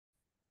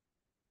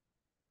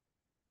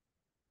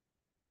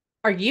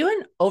Are you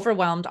an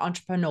overwhelmed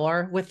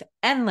entrepreneur with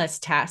endless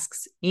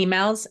tasks,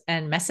 emails,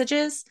 and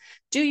messages?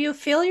 Do you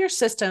feel your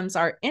systems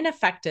are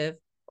ineffective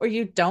or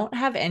you don't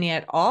have any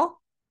at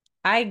all?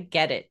 I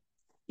get it.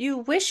 You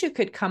wish you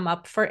could come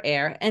up for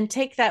air and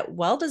take that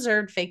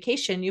well-deserved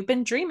vacation you've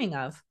been dreaming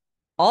of,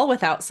 all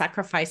without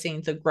sacrificing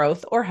the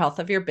growth or health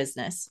of your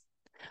business.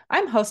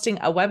 I'm hosting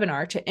a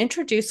webinar to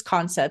introduce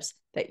concepts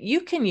that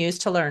you can use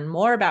to learn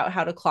more about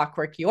how to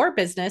clockwork your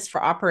business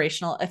for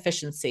operational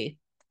efficiency.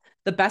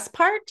 The best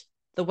part?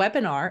 The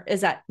webinar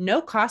is at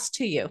no cost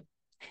to you.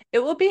 It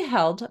will be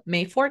held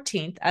May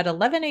 14th at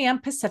 11 a.m.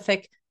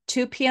 Pacific,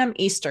 2 p.m.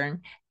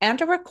 Eastern,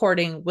 and a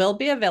recording will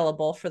be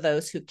available for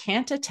those who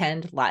can't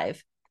attend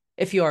live.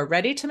 If you are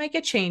ready to make a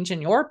change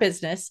in your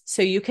business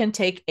so you can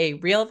take a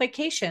real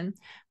vacation,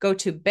 go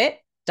to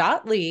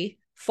bit.ly/May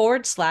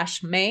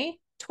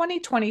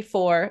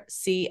 2024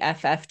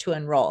 CFF to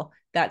enroll.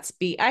 That's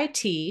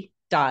bit.ly/May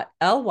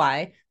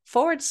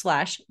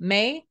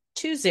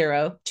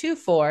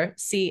 2024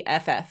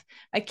 CFF.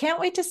 I can't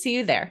wait to see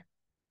you there.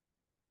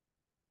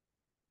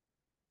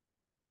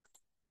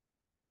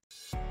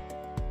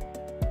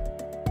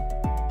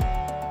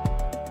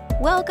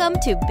 Welcome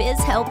to Biz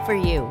Help for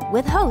You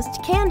with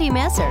host Candy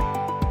Messer.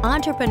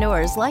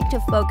 Entrepreneurs like to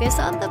focus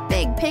on the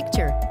big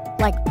picture,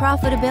 like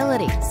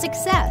profitability,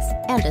 success,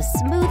 and a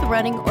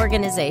smooth-running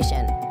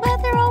organization. But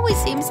there always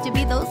seems to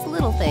be those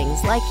little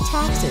things like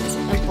taxes,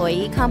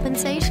 employee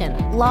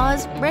compensation,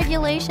 laws,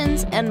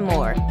 regulations, and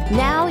more.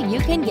 Now you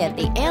can get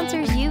the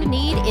answers you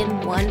need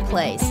in one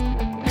place.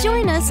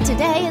 Join us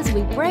today as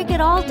we break it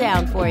all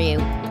down for you.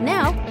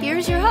 Now,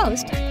 here's your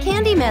host,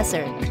 Candy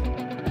Messer.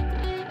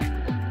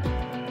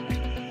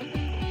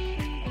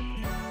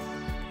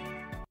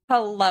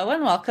 Hello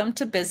and welcome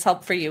to Biz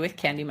Help for You with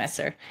Candy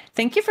Messer.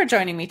 Thank you for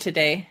joining me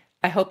today.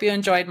 I hope you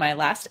enjoyed my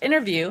last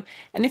interview,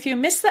 and if you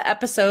missed the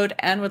episode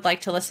and would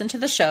like to listen to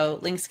the show,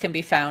 links can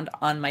be found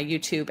on my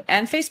YouTube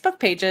and Facebook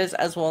pages,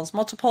 as well as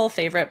multiple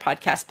favorite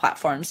podcast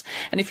platforms.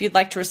 And if you'd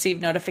like to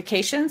receive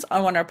notifications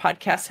on when our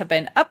podcasts have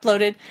been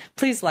uploaded,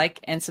 please like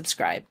and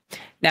subscribe.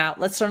 Now,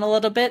 let's learn a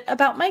little bit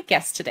about my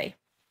guest today.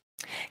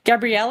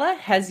 Gabriela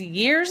has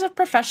years of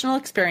professional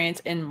experience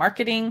in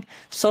marketing,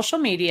 social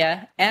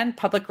media, and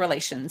public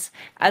relations.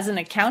 As an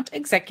account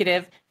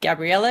executive,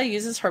 Gabriela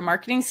uses her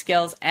marketing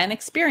skills and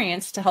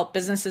experience to help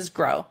businesses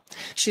grow.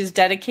 She's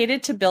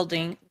dedicated to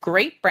building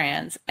great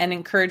brands and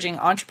encouraging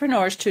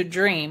entrepreneurs to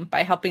dream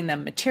by helping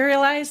them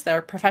materialize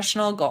their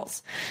professional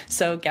goals.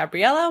 So,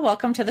 Gabriela,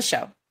 welcome to the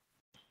show.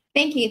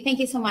 Thank you. Thank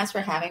you so much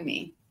for having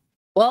me.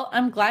 Well,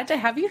 I'm glad to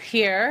have you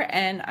here,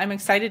 and I'm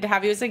excited to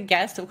have you as a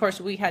guest. Of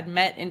course, we had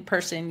met in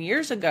person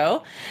years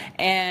ago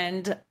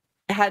and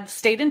had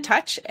stayed in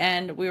touch,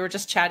 and we were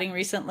just chatting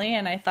recently,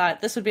 and I thought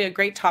this would be a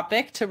great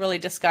topic to really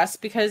discuss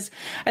because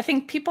I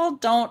think people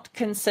don't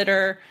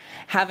consider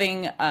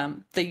having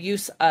the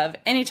use of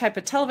any type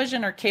of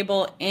television or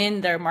cable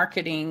in their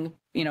marketing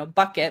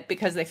bucket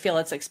because they feel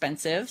it's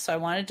expensive. So I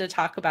wanted to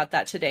talk about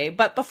that today.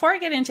 But before I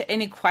get into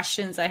any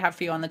questions I have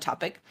for you on the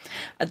topic,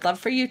 I'd love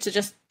for you to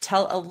just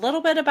tell a little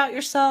bit about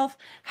yourself.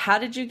 How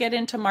did you get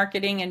into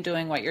marketing and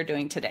doing what you're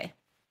doing today?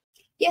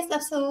 Yes,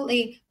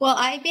 absolutely. Well,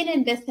 I've been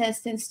in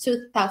business since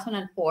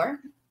 2004.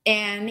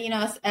 And,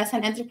 as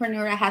an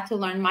entrepreneur, I had to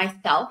learn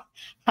myself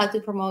how to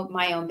promote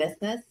my own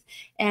business.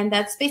 And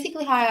that's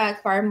basically how I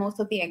acquired most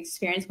of the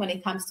experience when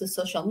it comes to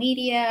social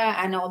media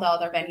and all the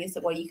other venues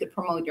where you could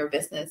promote your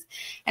business.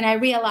 And I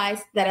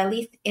realized that at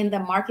least in the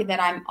market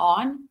that I'm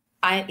on,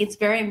 it's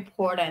very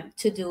important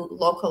to do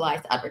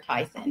localized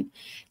advertising,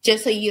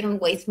 just so you don't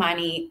waste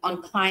money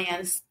on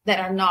clients that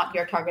are not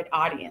your target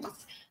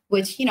audience,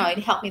 which, it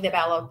helped me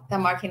develop the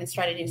marketing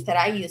strategies that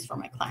I use for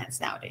my clients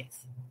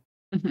nowadays.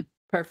 Mm-hmm.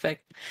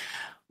 Perfect.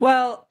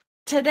 Well,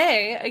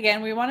 today,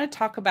 again, we want to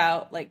talk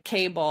about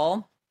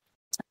cable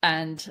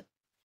and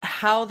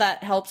how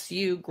that helps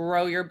you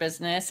grow your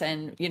business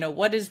and,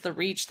 what is the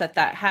reach that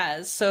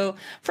has. So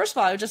first of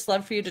all, I would just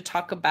love for you to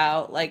talk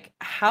about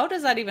how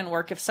does that even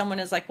work? If someone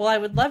is well, I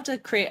would love to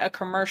create a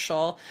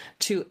commercial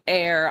to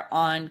air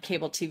on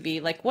cable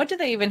TV. What do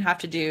they even have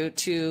to do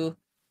to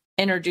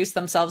introduce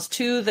themselves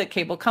to the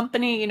cable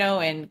company,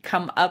 and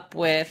come up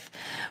with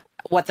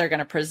what they're going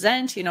to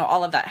present,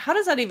 all of that. How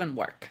does that even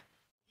work?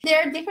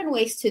 There are different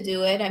ways to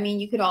do it. I mean,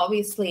 you could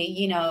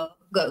obviously,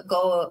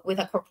 go with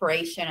a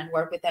corporation and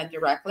work with them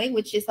directly,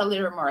 which is a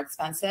little more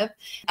expensive.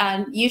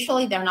 And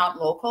usually they're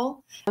not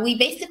local. We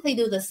basically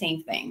do the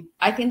same thing.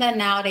 I think that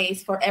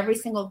nowadays for every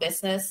single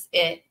business,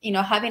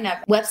 having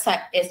a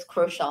website is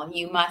crucial.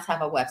 You must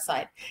have a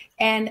website.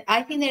 And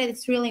I think that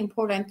it's really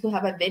important to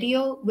have a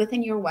video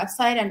within your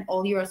website and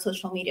all your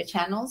social media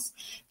channels,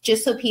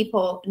 just so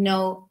people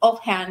know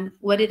offhand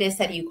what it is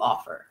that you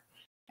offer.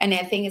 And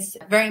I think it's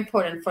very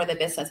important for the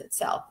business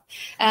itself.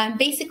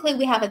 Basically,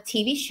 we have a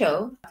TV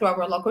show through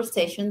our local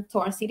station,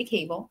 Torrance City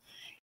Cable,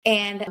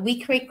 and we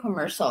create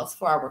commercials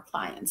for our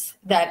clients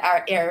that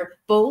are aired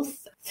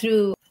both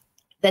through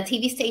the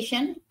TV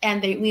station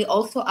and we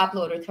also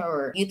upload it to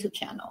our YouTube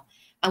channel.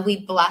 And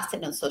we blast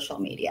it on social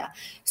media.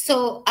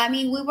 So,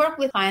 we work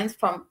with clients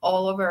from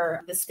all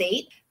over the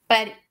state.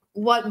 But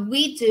what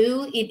we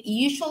do, it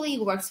usually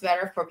works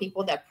better for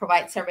people that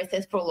provide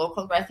services for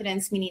local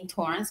residents, meaning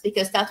Torrance,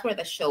 because that's where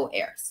the show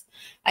airs.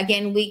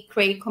 Again, we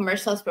create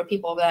commercials for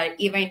people that are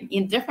even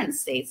in different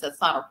states. That's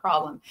not a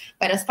problem.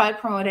 But as far as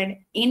promoted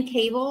in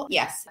cable,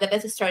 yes, the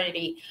best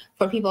strategy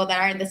for people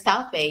that are in the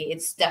South Bay,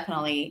 it's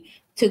definitely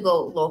to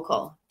go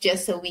local,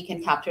 just so we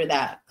can capture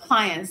the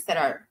clients that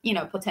are,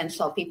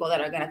 potential people that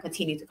are going to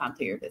continue to come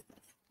to your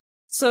business.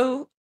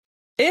 So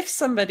if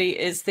somebody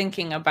is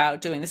thinking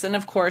about doing this, and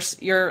of course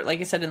you're, like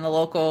you said, in the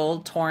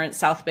local Torrance,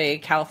 South Bay,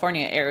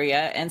 California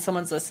area, and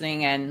someone's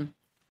listening and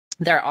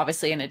they're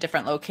obviously in a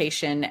different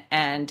location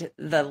and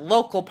the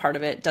local part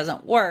of it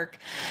doesn't work,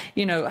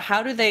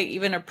 how do they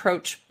even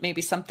approach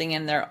maybe something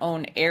in their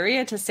own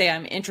area to say,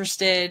 I'm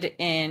interested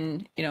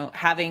in,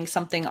 having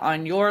something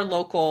on your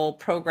local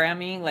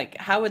programming? Like,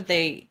 how would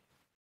they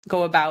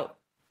go about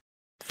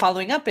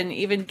following up and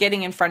even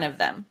getting in front of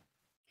them?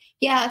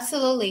 Yeah,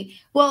 absolutely.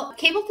 Well,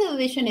 cable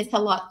television is a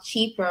lot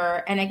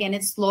cheaper. And again,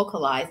 it's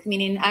localized,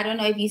 meaning I don't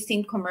know if you've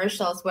seen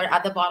commercials where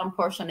at the bottom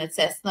portion it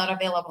says not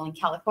available in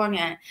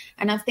California.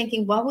 And I'm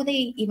thinking, why would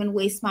they even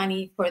waste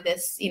money for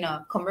this,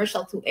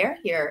 commercial to air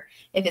here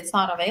if it's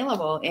not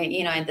available,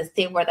 in the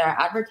state where they're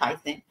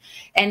advertising?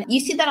 And you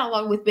see that a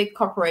lot with big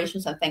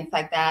corporations and things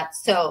like that.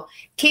 So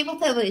cable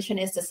television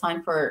is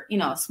designed for,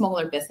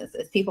 smaller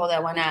businesses, people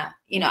that want to,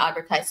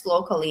 advertise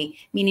locally,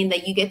 meaning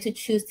that you get to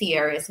choose the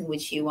areas in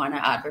which you want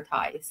to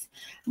advertise.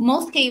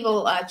 Most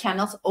cable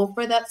channels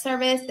offer that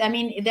service. I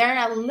mean,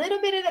 they're a little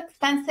bit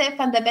expensive,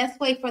 and the best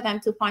way for them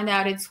to find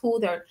out is who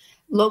their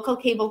local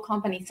cable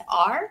companies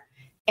are.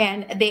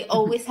 And they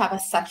always have a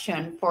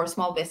section for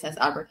small business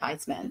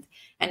advertisement,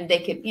 and they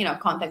could,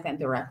 contact them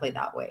directly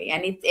that way.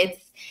 And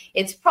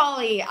it's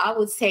probably, I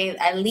would say,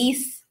 at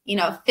least,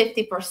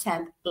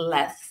 50%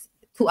 less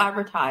to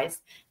advertise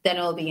than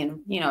it'll be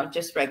in,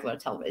 just regular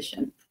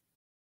television.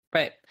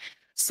 Right.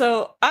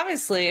 So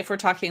obviously, if we're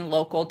talking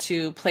local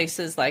to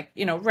places like,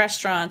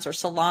 restaurants or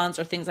salons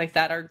or things like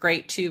that are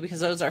great too,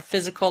 because those are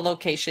physical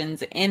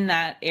locations in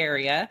that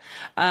area.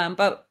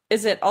 But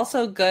is it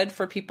also good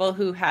for people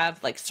who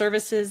have like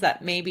services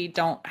that maybe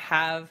don't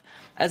have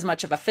as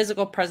much of a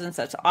physical presence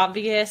that's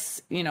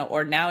obvious,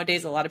 or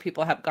nowadays a lot of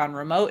people have gone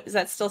remote? Is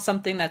that still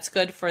something that's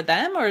good for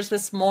them? Or is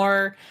this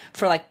more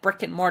for like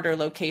brick and mortar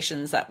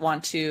locations that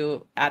want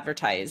to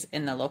advertise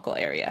in the local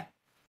area?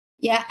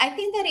 Yeah, I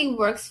think that it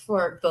works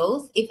for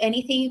both. If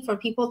anything, for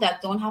people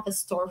that don't have a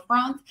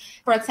storefront,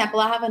 for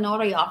example, I have a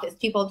notary office.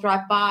 People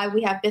drive by,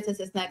 we have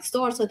businesses next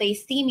door, so they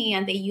see me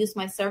and they use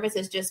my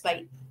services just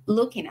by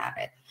looking at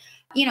it.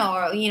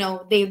 Or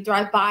they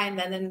drive by and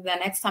then the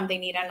next time they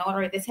need a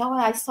notary, they say, oh,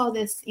 I saw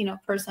this,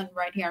 person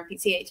right here on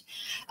PCH.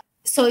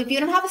 So if you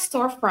don't have a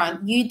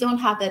storefront, you don't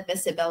have that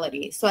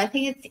visibility. So I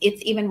think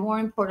it's even more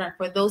important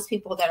for those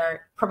people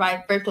that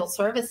provide virtual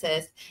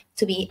services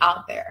to be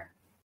out there.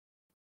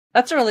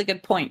 That's a really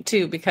good point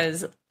too,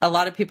 because a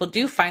lot of people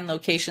do find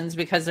locations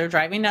because they're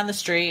driving down the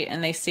street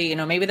and they see,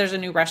 maybe there's a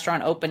new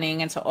restaurant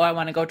opening. And so, I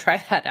want to go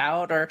try that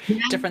out, or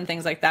different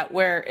things like that,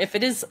 where if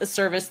it is a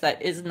service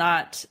that is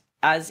not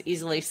as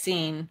easily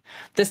seen,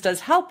 this does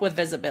help with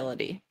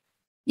visibility.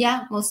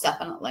 Yeah, most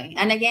definitely.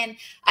 And again,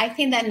 I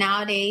think that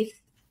nowadays,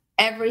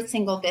 every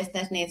single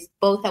business needs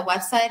both a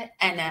website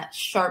and a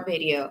short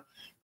video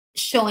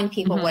showing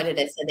people what it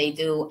is that they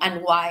do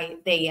and why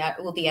they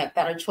will be a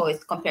better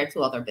choice compared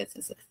to other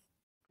businesses.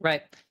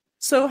 Right.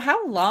 So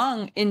how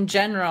long in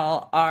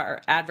general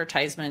are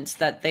advertisements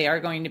that they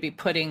are going to be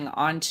putting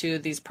onto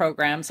these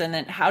programs? And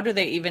then how do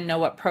they even know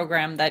what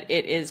program that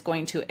it is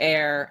going to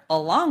air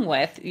along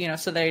with,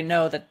 so they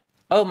know that,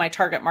 oh, my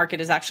target market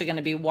is actually going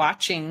to be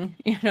watching,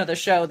 the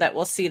show that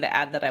will see the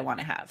ad that I want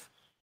to have?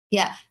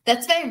 Yeah,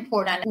 that's very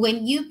important.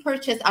 When you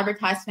purchase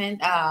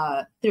advertisement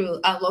through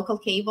a local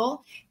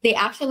cable, they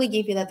actually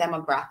give you the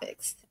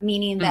demographics,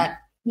 meaning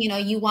that,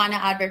 you want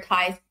to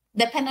advertise,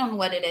 depending on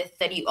what it is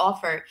that you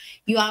offer,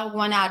 you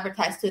want to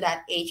advertise to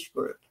that age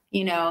group.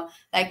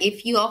 Like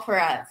if you offer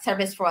a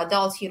service for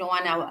adults, you don't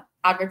want to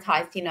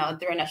advertise,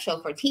 during a show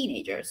for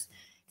teenagers.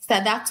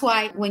 So that's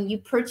why when you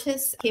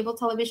purchase cable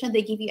television,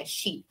 they give you a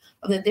sheet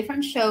of the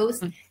different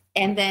shows.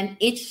 And then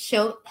each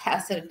show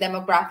has the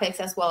demographics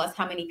as well as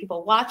how many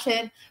people watch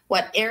it,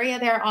 what area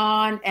they're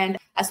on, and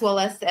as well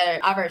as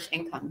their average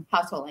income,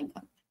 household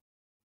income.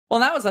 Well,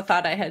 that was a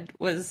thought I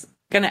was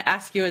going to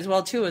ask you as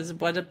well, too, is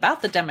what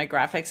about the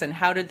demographics and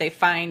how did they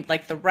find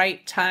like the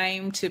right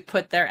time to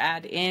put their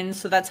ad in?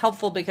 So that's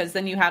helpful because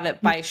then you have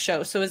it by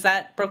show. So is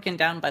that broken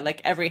down by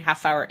like every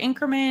half-hour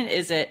increment?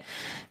 Is it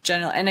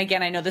general? And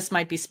again, I know this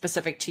might be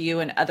specific to you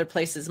and other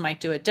places might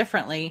do it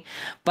differently,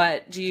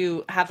 but do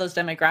you have those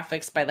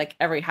demographics by like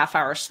every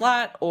half-hour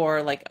slot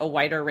or like a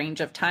wider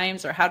range of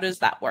times, or how does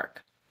that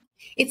work?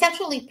 It's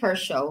actually per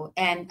show.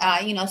 And,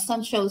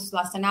 some shows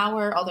last an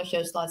hour, other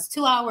shows last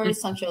 2 hours,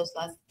 some shows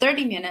last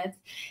 30 minutes.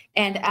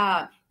 And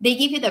they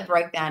give you the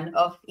breakdown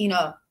of,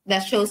 the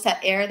shows that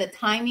air, the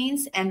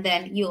timings. And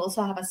then you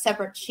also have a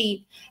separate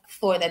sheet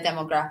for the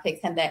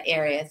demographics and the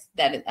areas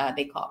that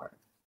they cover.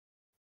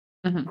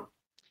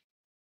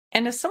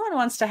 And if someone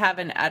wants to have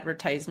an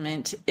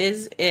advertisement,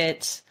 is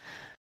it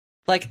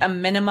like a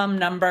minimum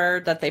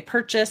number that they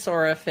purchase,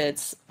 or if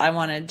it's, I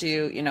want to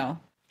do,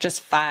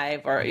 just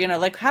 5, or,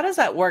 like, how does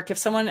that work? If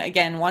someone,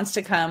 again, wants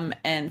to come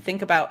and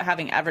think about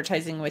having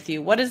advertising with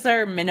you, what is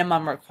their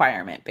minimum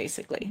requirement,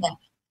 basically?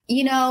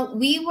 Yeah.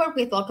 We work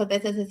with local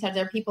businesses. So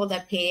there are people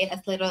that pay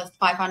as little as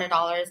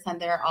 $500,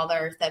 and there are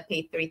others that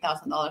pay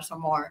 $3,000 or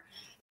more.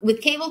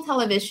 With cable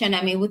television,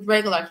 with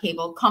regular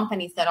cable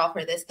companies that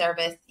offer this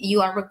service,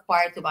 you are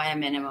required to buy a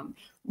minimum.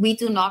 We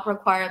do not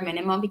require a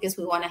minimum because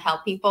we want to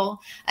help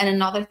people. And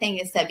another thing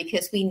is that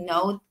because we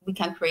know we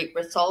can create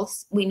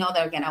results, we know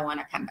they're going to want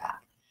to come back.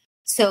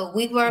 So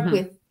we work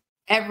with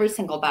every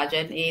single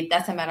budget. It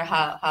doesn't matter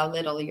how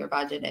little your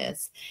budget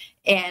is.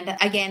 And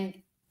again,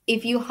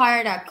 if you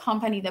hired a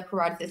company that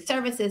provides the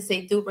services,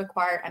 they do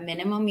require a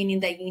minimum, meaning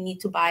that you need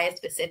to buy a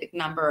specific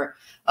number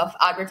of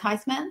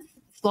advertisements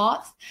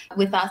slots.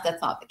 With us,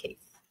 that's not the case.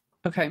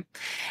 Okay.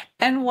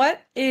 And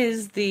what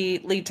is the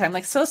lead time?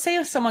 Like, so say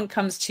if someone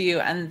comes to you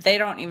and they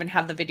don't even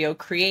have the video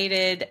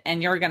created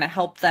and you're going to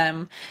help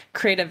them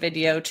create a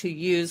video to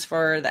use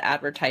for the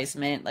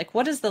advertisement, like,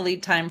 what is the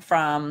lead time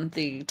from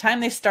the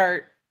time they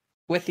start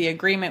with the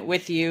agreement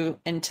with you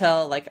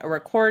until like a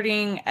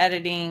recording,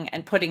 editing,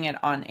 and putting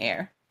it on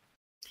air?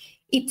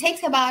 It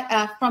takes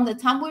about, from the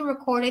time we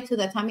record it to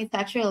the time it's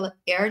actually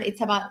aired,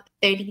 it's about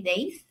 30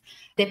 days,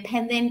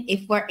 depending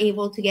if we're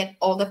able to get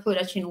all the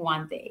footage in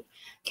one day.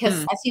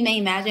 Because as you may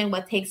imagine,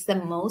 what takes the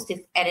most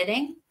is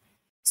editing.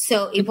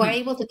 So if we're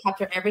able to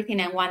capture everything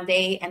in one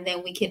day, and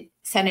then we can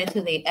send it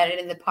to the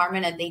editing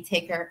department and they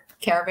take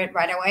care of it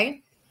right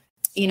away,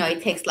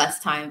 it takes less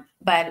time.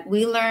 But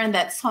we learned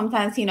that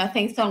sometimes,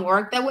 things don't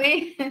work that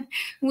way.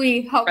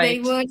 We hope they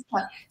would.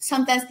 But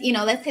sometimes,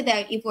 let's say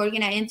that if we're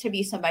going to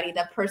interview somebody,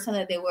 the person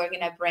that they were going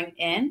to bring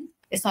in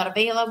is not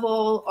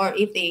available, or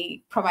if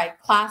they provide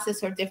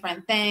classes or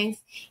different things,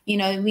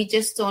 we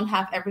just don't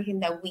have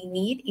everything that we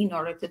need in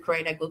order to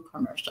create a good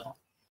commercial.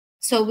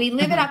 So we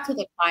leave it up to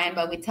the client,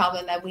 but we tell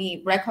them that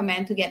we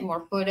recommend to get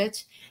more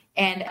footage.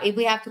 And if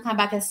we have to come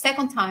back a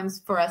second time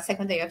for a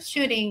second day of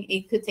shooting,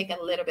 it could take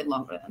a little bit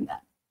longer than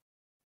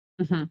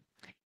that.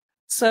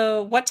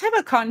 So what type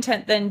of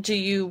content then do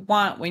you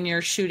want when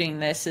you're shooting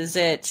this? Is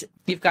it,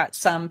 you've got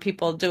some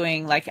people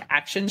doing like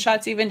action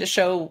shots even to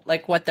show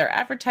like what they're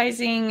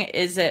advertising?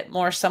 Is it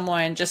more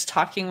someone just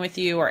talking with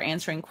you or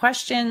answering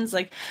questions?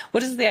 Like,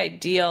 what is the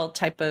ideal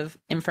type of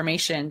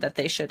information that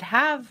they should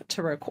have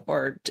to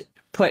record,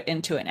 put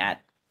into an ad?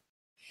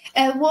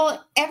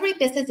 Well, every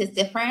business is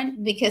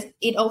different because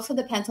it also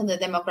depends on the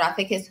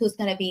demographic is who's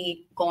going to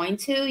be going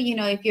to.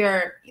 If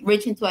you're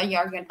reaching to a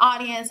younger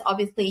audience,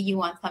 obviously you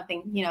want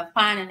something,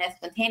 fun and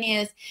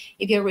spontaneous.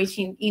 If you're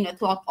reaching,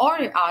 to an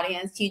older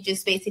audience, you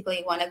just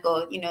basically want to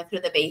go, through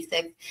the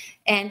basics.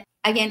 And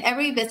again,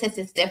 every business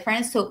is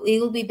different. So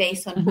it will be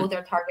based on who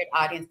their target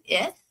audience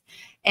is.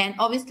 And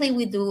obviously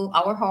we do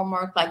our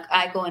homework. Like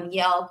I go on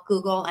Yelp,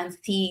 Google, and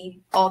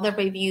see all the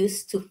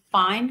reviews to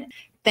find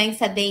things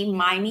that they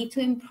might need to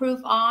improve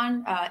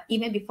on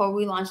even before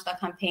we launch the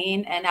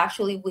campaign. And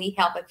actually, we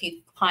help a few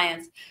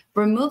clients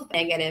remove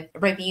negative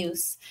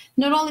reviews,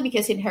 not only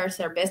because it hurts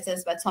their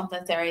business, but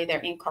sometimes they're either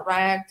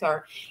incorrect,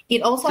 or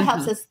it also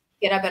helps us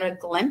get a better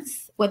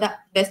glimpse what the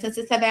business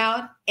is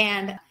about.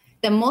 And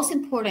the most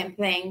important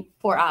thing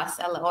for us,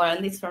 or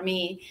at least for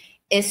me,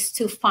 is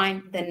to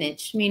find the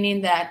niche,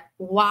 meaning that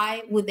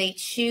why would they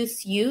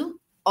choose you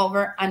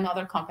over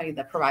another company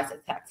that provides the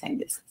exact same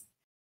business?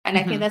 And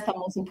I think that's the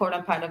most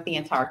important part of the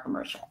entire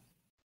commercial.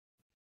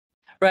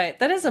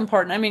 That is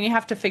important. You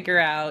have to figure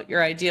out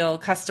your ideal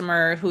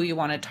customer, who you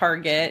want to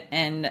target,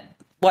 and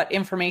what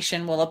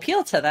information will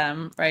appeal to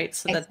them, right?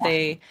 So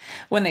that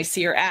when they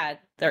see your ad,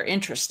 they're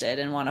interested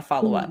and want to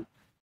follow up.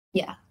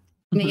 Yeah.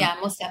 Yeah,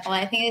 most definitely.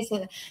 I think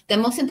the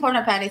most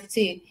important part is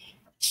to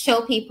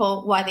show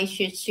people why they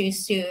should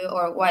choose you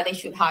or why they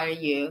should hire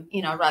you,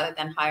 rather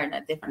than hire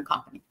a different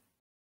company.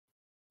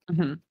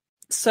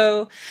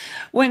 So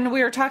when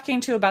we were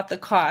talking to about the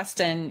cost,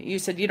 and you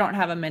said you don't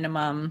have a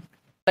minimum,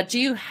 but do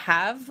you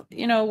have,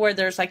 where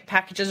there's like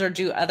packages, or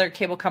do other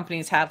cable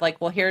companies have like,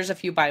 well, here's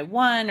if you buy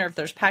one, or if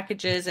there's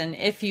packages, and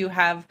if you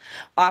have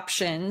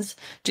options,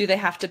 do they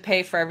have to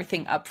pay for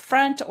everything up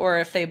front? Or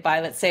if they buy,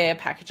 let's say, a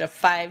package of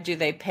 5, do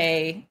they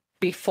pay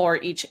before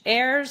each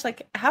airs?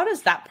 Like, how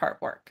does that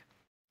part work?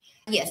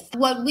 Yes.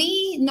 What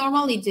we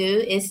normally do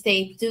is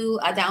they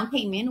do a down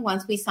payment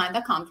once we sign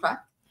the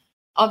contract.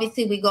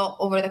 Obviously, we go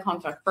over the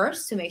contract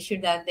first to make sure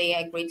that they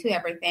agree to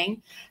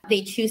everything.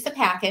 They choose the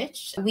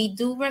package. We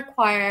do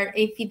require,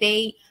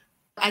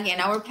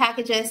 our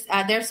packages,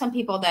 there's some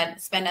people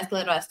that spend as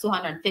little as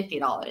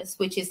 $250,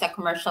 which is a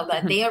commercial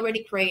that they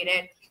already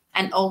created,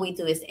 and all we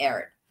do is air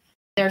it.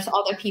 There's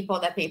other people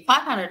that pay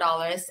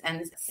 $500,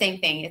 and same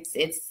thing.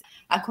 It's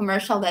a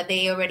commercial that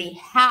they already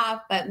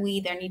have, but we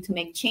either need to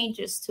make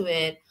changes to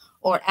it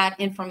or add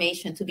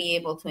information to be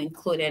able to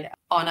include it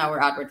on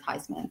our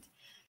advertisement.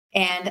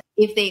 And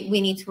if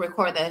we need to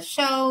record a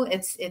show,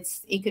 it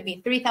could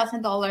be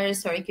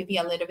 $3,000 or it could be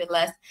a little bit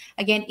less.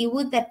 Again, it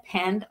would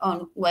depend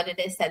on what it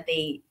is that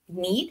they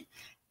need.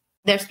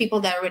 There's people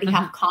that already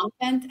have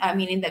content,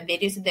 in the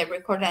videos that they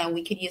recorded, and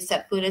we could use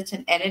that footage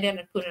and edit it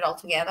and put it all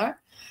together.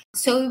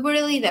 So it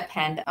really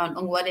depends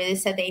on what it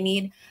is that they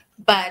need.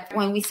 But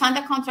when we sign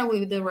the contract,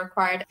 we do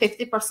require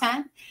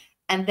 50%.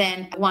 And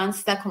then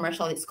once the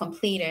commercial is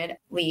completed,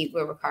 we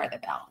will require the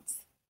balance.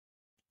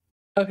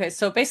 Okay,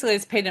 so basically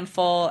it's paid in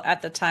full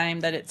at the time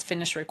that it's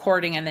finished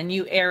recording, and then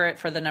you air it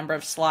for the number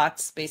of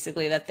slots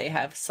basically that they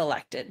have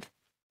selected.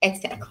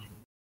 Exactly.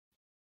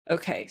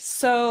 Okay,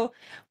 so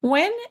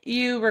when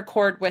you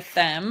record with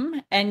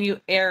them and you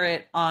air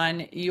it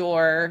on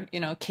your,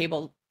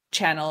 cable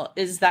channel,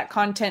 is that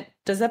content,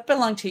 does that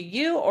belong to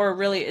you, or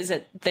really is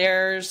it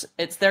theirs?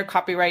 It's their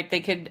copyright.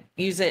 They could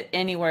use it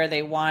anywhere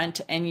they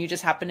want, and you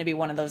just happen to be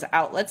one of those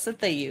outlets that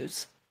they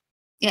use.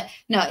 Yeah,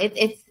 no,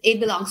 it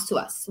belongs to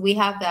us. We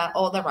have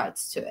all the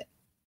rights to it.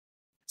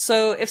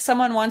 So if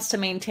someone wants to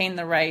maintain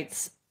the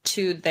rights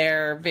to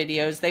their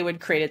videos, they would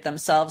create it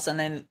themselves, and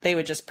then they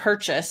would just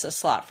purchase a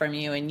slot from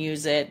you and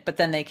use it, but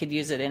then they could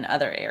use it in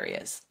other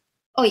areas.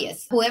 Oh,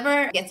 yes.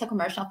 Whoever gets a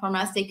commercial from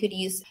us, they could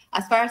use,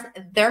 as far as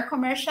their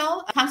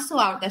commercial comes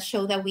to the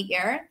show that we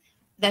air,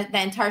 the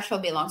entire show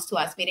belongs to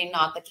us, meaning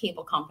not the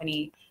cable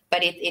company,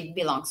 but it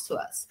belongs to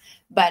us.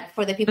 But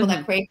for the people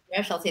that create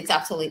commercials, it's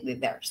absolutely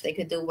theirs. They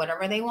could do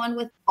whatever they want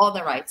with all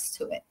the rights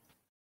to it.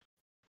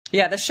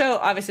 Yeah, the show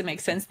obviously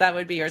makes sense. That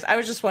would be yours. I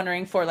was just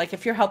wondering for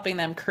if you're helping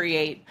them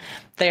create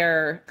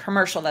their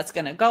commercial that's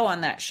going to go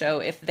on that show,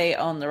 if they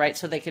own the rights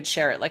so they could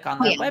share it on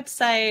their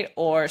website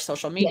or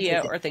social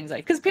media or things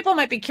because people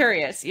might be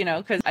curious,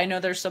 because I know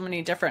there's so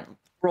many different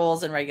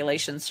rules and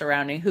regulations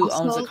surrounding who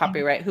owns the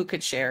copyright, who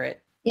could share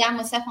it. Yeah,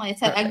 most definitely.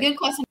 It's a good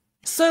question.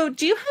 So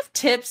do you have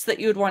tips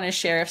that you would want to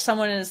share if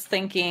someone is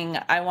thinking,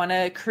 I want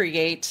to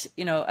create,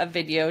 a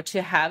video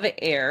to have it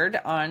aired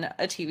on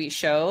a TV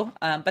show,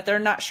 but they're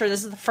not sure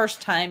this is the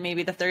first time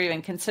maybe that they're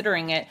even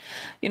considering it?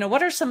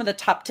 What are some of the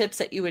top tips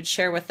that you would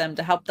share with them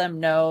to help them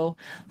know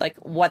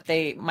what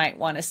they might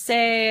want to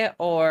say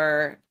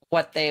or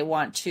what they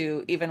want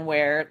to even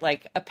wear,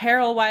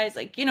 apparel wise,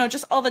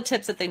 just all the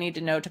tips that they need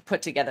to know to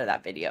put together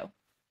that video?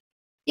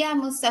 Yeah,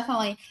 most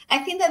definitely. I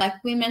think that, like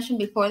we mentioned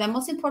before, the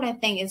most important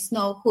thing is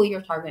know who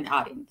your target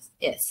audience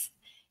is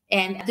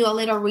and do a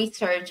little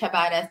research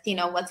about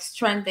it, what's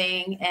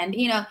trending, and,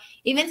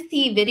 even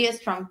see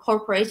videos from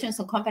corporations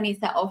and companies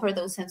that offer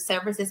those same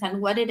services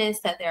and what it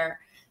is that they're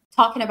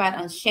talking about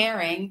and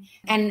sharing.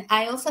 And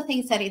I also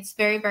think that it's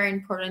very, very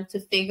important to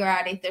figure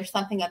out if there's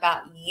something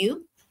about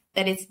you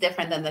that is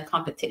different than the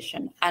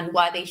competition and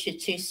why they should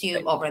choose you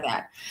over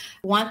that.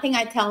 One thing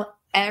I tell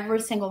every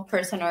single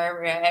person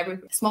or every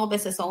small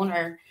business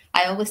owner,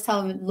 I always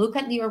tell them, look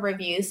at your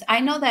reviews.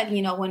 I know that,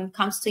 when it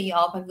comes to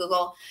Yelp and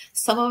Google,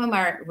 some of them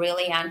are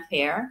really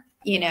unfair,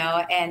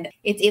 and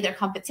it's either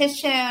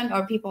competition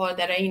or people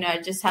that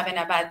are, just having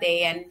a bad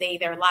day and they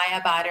either lie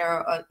about it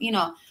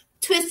or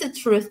twist the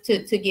truth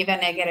to give a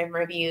negative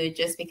review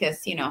just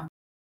because,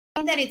 I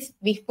think that it's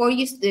before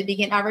you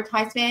begin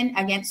advertisement,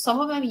 again,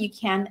 some of them you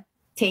can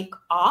take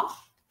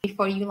off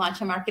before you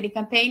launch a marketing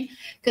campaign.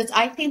 Because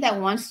I think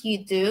that once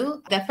you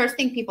do, the first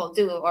thing people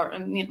do, or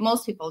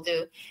most people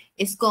do,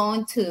 is go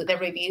into the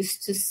reviews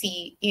to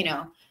see,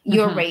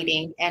 your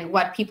rating and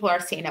what people are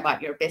saying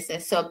about your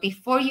business. So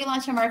before you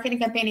launch a marketing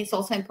campaign, it's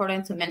also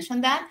important to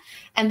mention that.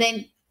 And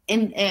then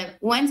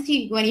when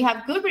you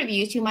have good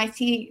reviews, you might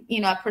see,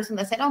 a person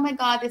that said, oh my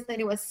God, this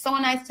lady was so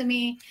nice to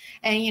me.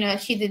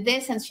 And, she did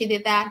this and she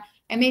did that.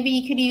 And maybe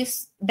you could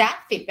use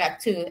that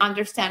feedback to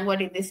understand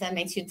what it is that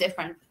makes you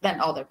different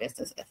than other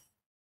businesses.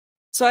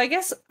 So I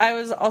guess I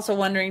was also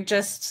wondering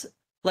just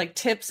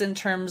tips in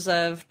terms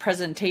of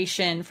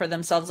presentation for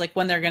themselves,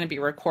 when they're going to be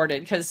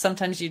recorded, because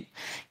sometimes you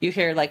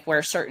hear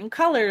wear certain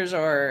colors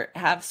or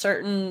have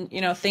certain,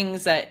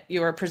 things that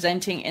you are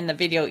presenting in the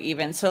video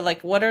even. So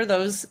what are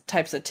those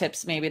types of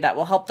tips maybe that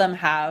will help them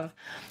have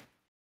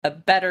a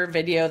better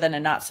video than a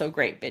not so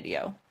great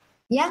video?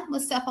 Yeah,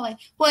 most definitely.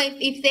 Well,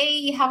 if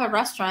they have a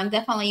restaurant,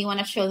 definitely you want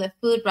to show the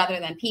food rather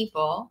than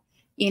people.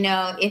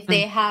 If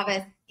they have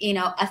a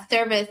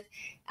service,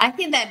 I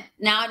think that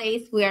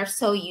nowadays we are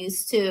so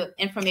used to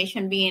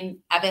information being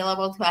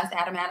available to us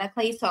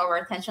automatically. So our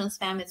attention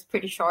span is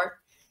pretty short.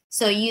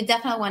 So you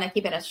definitely want to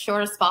keep it as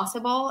short as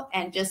possible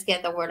and just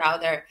get the word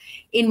out there.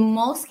 In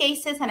most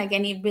cases, and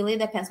again, it really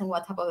depends on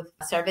what type of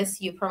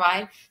service you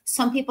provide.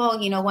 Some people,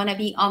 want to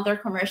be on their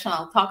commercial,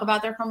 talk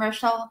about their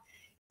commercial.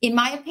 In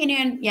my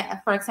opinion, yeah,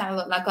 for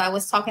example, like I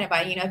was talking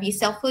about, if you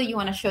sell food, you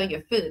want to show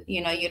your food.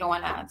 You don't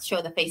want to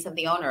show the face of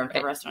the owner of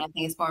the restaurant. I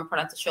think it's more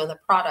important to show the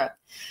product.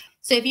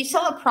 So if you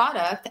sell a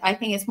product, I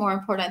think it's more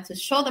important to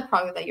show the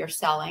product that you're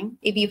selling.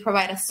 If you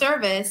provide a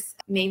service,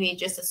 maybe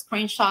just a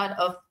screenshot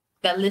of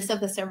the list of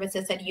the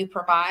services that you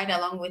provide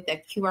along with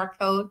the QR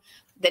code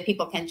that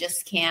people can just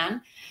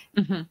scan.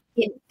 Mm-hmm.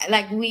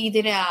 Like we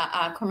did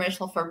a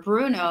commercial for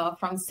Bruno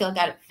from Still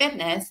Got It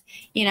Fitness,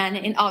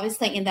 and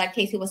obviously in that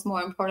case, it was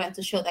more important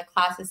to show the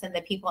classes and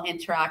the people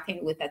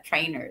interacting with the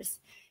trainers,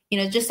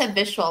 just a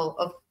visual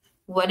of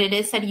what it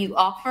is that you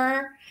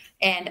offer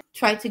and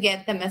try to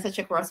get the message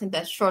across in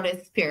the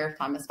shortest period of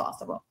time as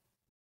possible.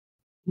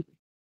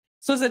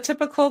 So is a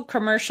typical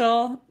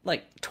commercial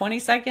like 20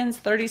 seconds,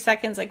 30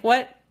 seconds? Like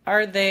what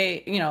are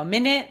they, a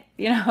minute?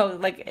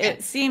 Like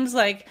it seems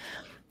like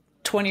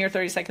 20 or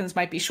 30 seconds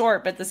might be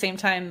short, but at the same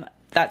time,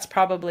 that's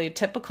probably a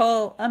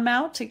typical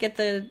amount to get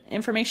the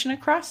information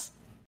across.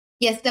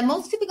 Yes, the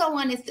most typical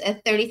one is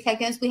 30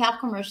 seconds. We have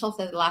commercials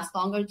that last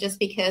longer just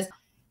because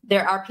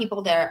there are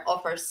people that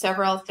offer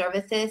several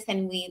services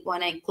and we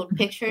want to include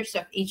pictures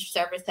of each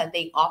service that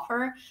they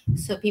offer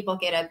so people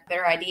get a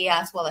better idea,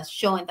 as well as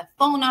showing the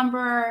phone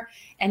number.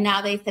 And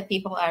nowadays the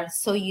people are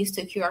so used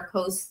to QR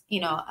codes, a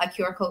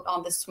QR code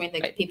on the screen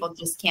that people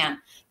just can't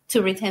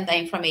to retain the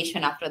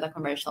information after the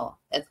commercial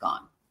is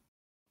gone.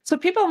 So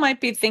people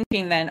might be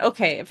thinking then,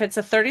 okay, if it's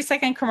a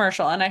 30-second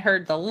commercial and I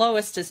heard the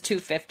lowest is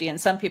 $250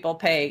 and some people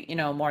pay,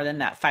 more than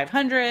that,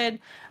 $500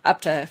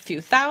 up to a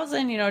few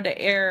thousand,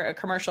 to air a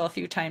commercial a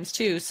few times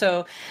too.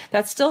 So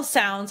that still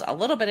sounds a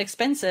little bit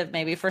expensive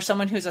maybe for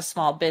someone who's a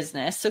small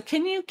business. So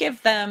can you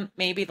give them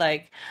maybe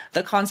like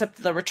the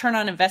concept, the return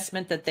on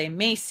investment that they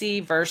may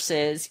see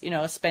versus,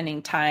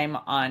 spending time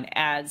on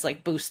ads,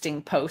 like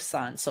boosting posts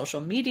on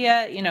social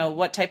media,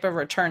 what type of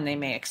return they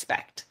may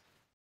expect?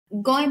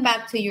 Going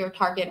back to your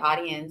target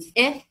audience,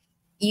 if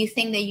you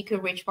think that you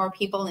could reach more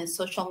people in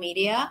social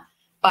media,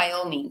 by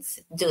all means,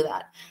 do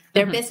that.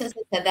 There are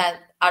businesses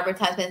that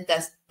advertisement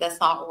does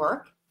not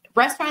work.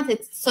 Restaurants,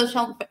 it's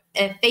social,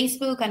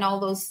 Facebook and all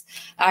those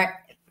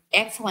are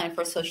excellent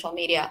for social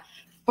media.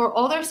 For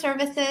other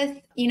services,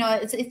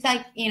 it's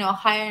like,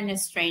 hiring a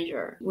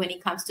stranger when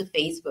it comes to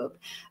Facebook.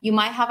 You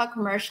might have a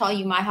commercial,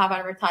 you might have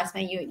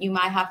advertisement, you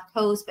might have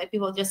posts, but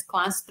people just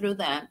glance through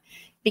them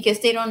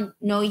because they don't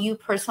know you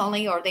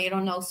personally or they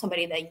don't know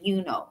somebody that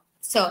you know.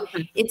 So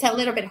it's a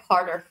little bit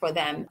harder for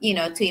them,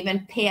 to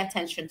even pay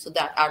attention to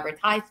that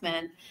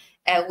advertisement,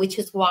 which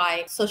is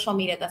why social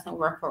media doesn't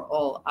work for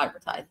all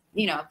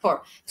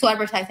to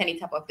advertise any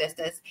type of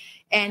business.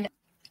 And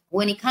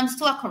when it comes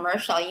to a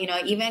commercial,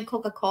 even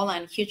Coca-Cola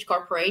and huge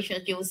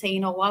corporations, you will say,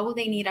 why would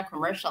they need a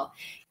commercial?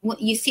 When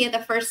you see it the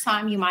first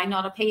time, you might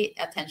not have paid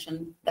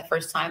attention the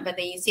first time, but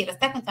then you see it a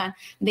second time,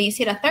 then you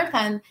see it a third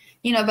time,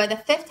 by the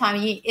fifth time,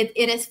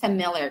 it is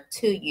familiar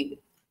to you,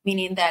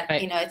 meaning that,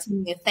 it's a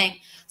new thing.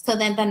 So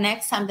then the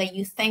next time that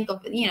you think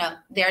of,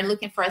 they're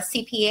looking for a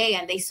CPA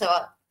and they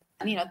saw,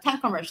 10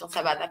 commercials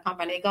about that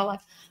company, they go like,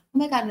 oh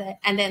my God.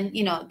 And then,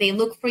 they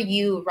look for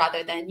you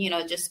rather than,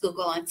 just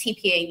Google on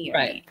CPA near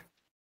me.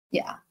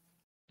 Yeah.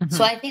 Mm-hmm.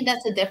 So I think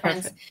that's the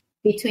difference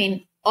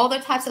between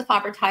other types of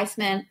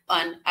advertisement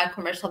on a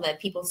commercial that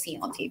people see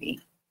on TV.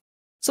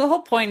 So the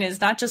whole point is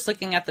not just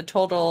looking at the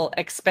total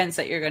expense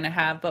that you're going to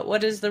have, but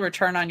what is the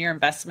return on your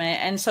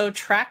investment? And so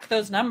track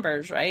those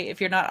numbers, right?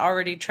 If you're not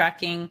already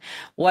tracking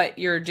what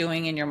you're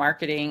doing in your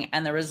marketing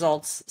and the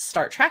results,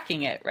 start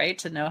tracking it, right?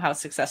 To know how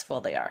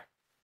successful they are.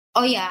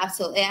 Oh, yeah,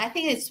 absolutely. I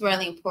think it's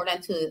really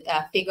important to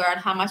figure out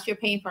how much you're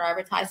paying for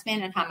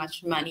advertisement and how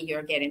much money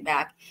you're getting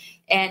back.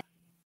 And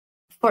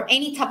for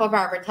any type of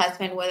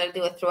advertisement, whether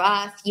do it through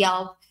us,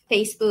 Yelp,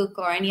 Facebook,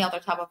 or any other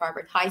type of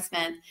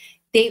advertisement,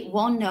 they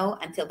won't know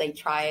until they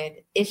try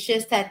it. It's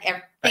just that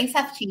things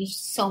have changed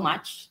so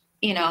much,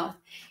 Yeah,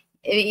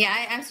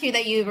 I'm sure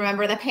that you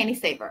remember the penny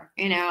saver,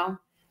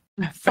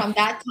 from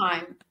that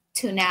time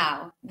to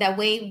now. The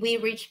way we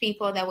reach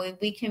people, the way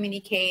we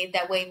communicate,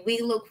 the way we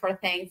look for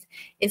things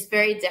is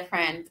very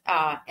different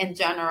in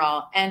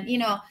general. And,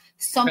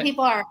 some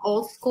people are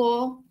old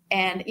school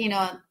and,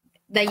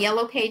 the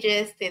yellow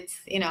pages, it's,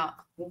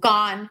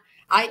 gone.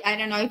 I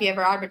don't know if you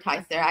ever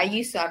advertised there. I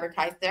used to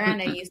advertise there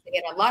and I used to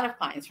get a lot of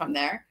clients from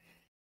there.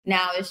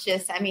 Now it's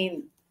just,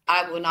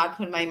 I will not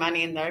put my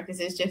money in there because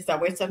it's just a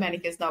waste of money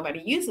because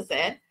nobody uses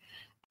it.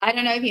 I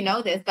don't know if you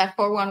know this, but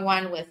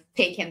 411 was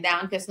taken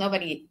down because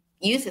nobody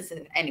uses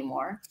it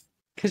anymore.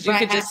 Because you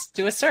could just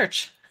do a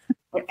search.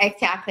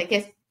 Exactly.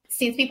 Because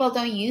since people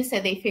don't use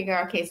it, they figure,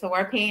 okay, so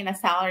we're paying the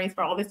salaries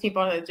for all these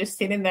people that are just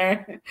sitting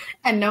there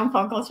and no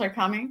phone calls are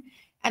coming.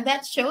 And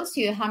that shows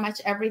you how much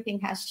everything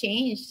has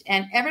changed.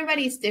 And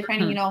everybody's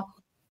different.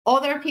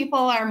 Other people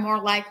are more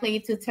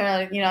likely to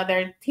tell,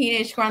 their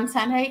teenage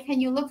grandson, hey,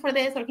 can you look for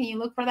this or can you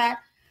look for that?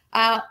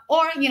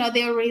 Or,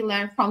 they already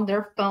learn from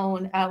their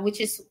phone, which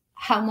is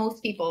how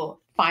most people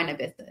find a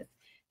business.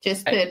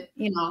 Just put,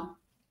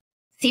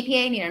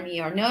 CPA near me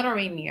or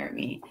notary near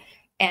me.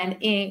 And,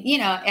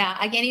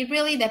 again, it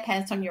really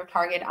depends on your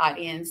target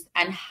audience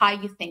and how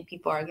you think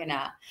people are going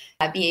to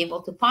be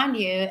able to find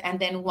you. And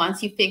then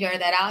once you figure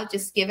that out,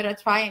 just give it a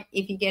try.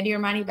 If you get your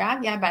money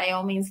back, by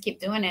all means, keep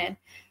doing it.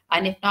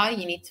 And if not,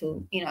 you need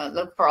to,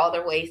 look for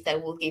other ways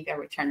that will give you a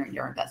return on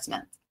your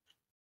investment.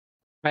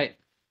 Right.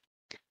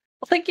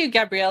 Well, thank you,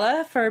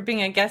 Gabriela, for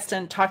being a guest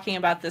and talking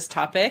about this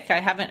topic.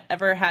 I haven't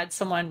ever had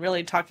someone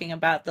really talking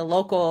about the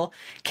local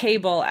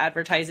cable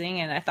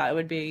advertising, and I thought it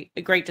would be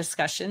a great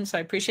discussion. So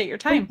I appreciate your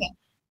time. Okay.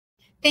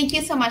 Thank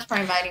you so much for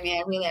inviting me.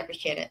 I really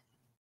appreciate it.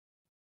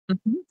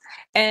 Mm-hmm.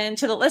 And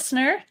to the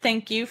listener,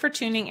 thank you for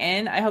tuning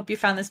in. I hope you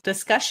found this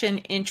discussion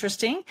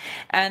interesting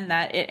and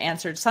that it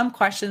answered some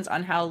questions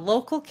on how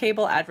local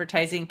cable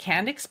advertising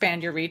can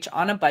expand your reach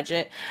on a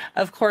budget.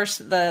 Of course,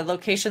 the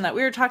location that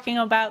we were talking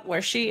about,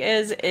 where she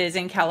is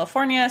in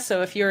California.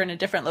 So if you're in a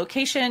different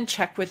location,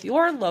 check with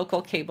your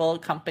local cable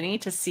company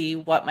to see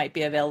what might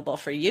be available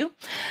for you.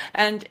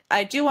 And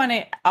I do want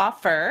to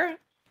offer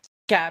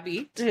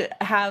Gabby to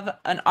have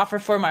an offer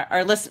for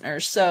our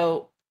listeners.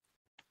 So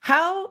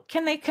how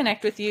can they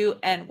connect with you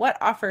and what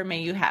offer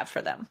may you have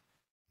for them?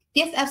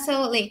 Yes,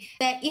 absolutely.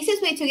 The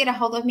easiest way to get a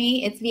hold of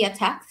me is via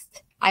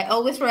text. I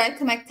always provide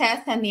connect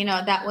text, and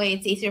that way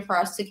it's easier for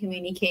us to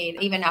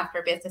communicate even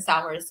after business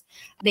hours.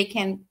 They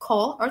can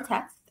call or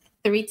text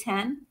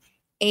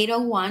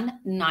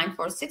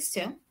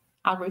 310-801-9462.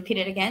 I'll repeat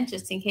it again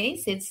just in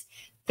case. It's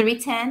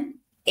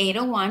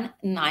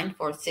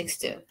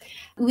 310-801-9462.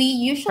 We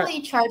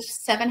usually charge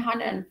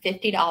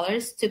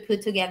 $750 to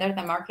put together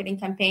the marketing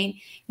campaign,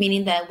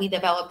 meaning that we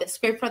develop the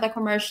script for the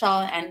commercial.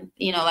 And,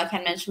 like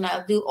I mentioned,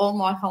 I'll do all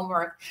my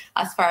homework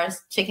as far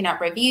as checking out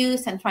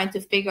reviews and trying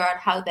to figure out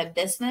how the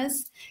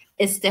business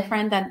is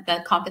different than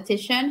the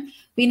competition.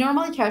 We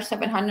normally charge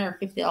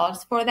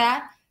 $750 for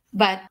that.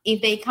 But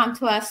if they come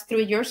to us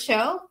through your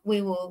show,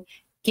 we will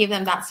give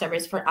them that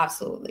service for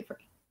absolutely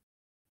free.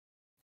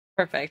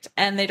 Perfect.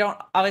 And they don't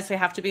obviously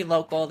have to be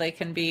local. They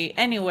can be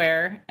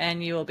anywhere,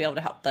 and you will be able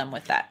to help them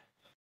with that.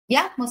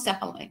 Yeah, most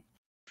definitely.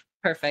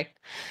 Perfect.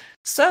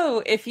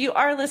 So if you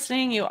are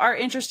listening, you are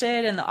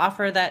interested in the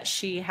offer that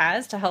she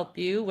has to help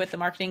you with the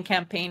marketing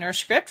campaign or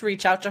script,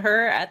 reach out to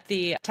her at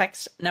the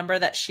text number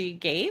that she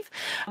gave.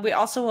 We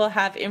also will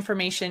have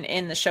information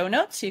in the show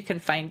notes. You can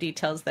find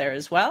details there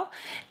as well.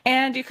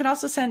 And you can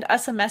also send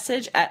us a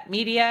message at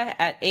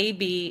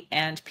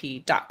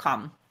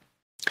media@abandp.com.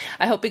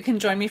 I hope you can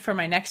join me for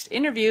my next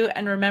interview.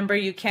 And remember,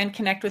 you can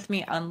connect with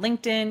me on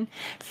LinkedIn,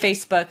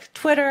 Facebook,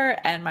 Twitter,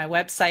 and my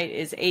website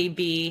is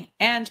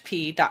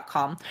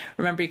abandp.com.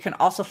 Remember, you can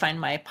also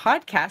find my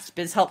podcast,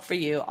 Biz Help for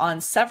You,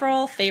 on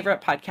several favorite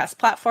podcast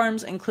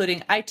platforms,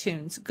 including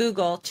iTunes,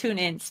 Google,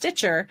 TuneIn,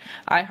 Stitcher,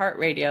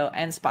 iHeartRadio,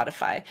 and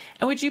Spotify.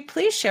 And would you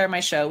please share my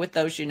show with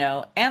those you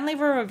know and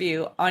leave a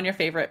review on your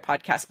favorite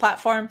podcast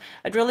platform?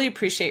 I'd really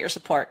appreciate your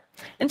support.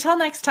 Until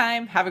next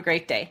time, have a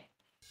great day.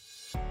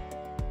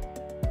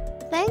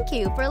 Thank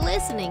you for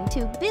listening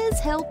to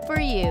Biz Help for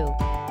You.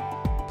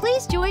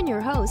 Please join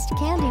your host,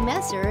 Candy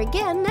Messer,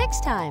 again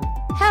next time.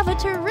 Have a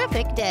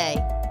terrific day.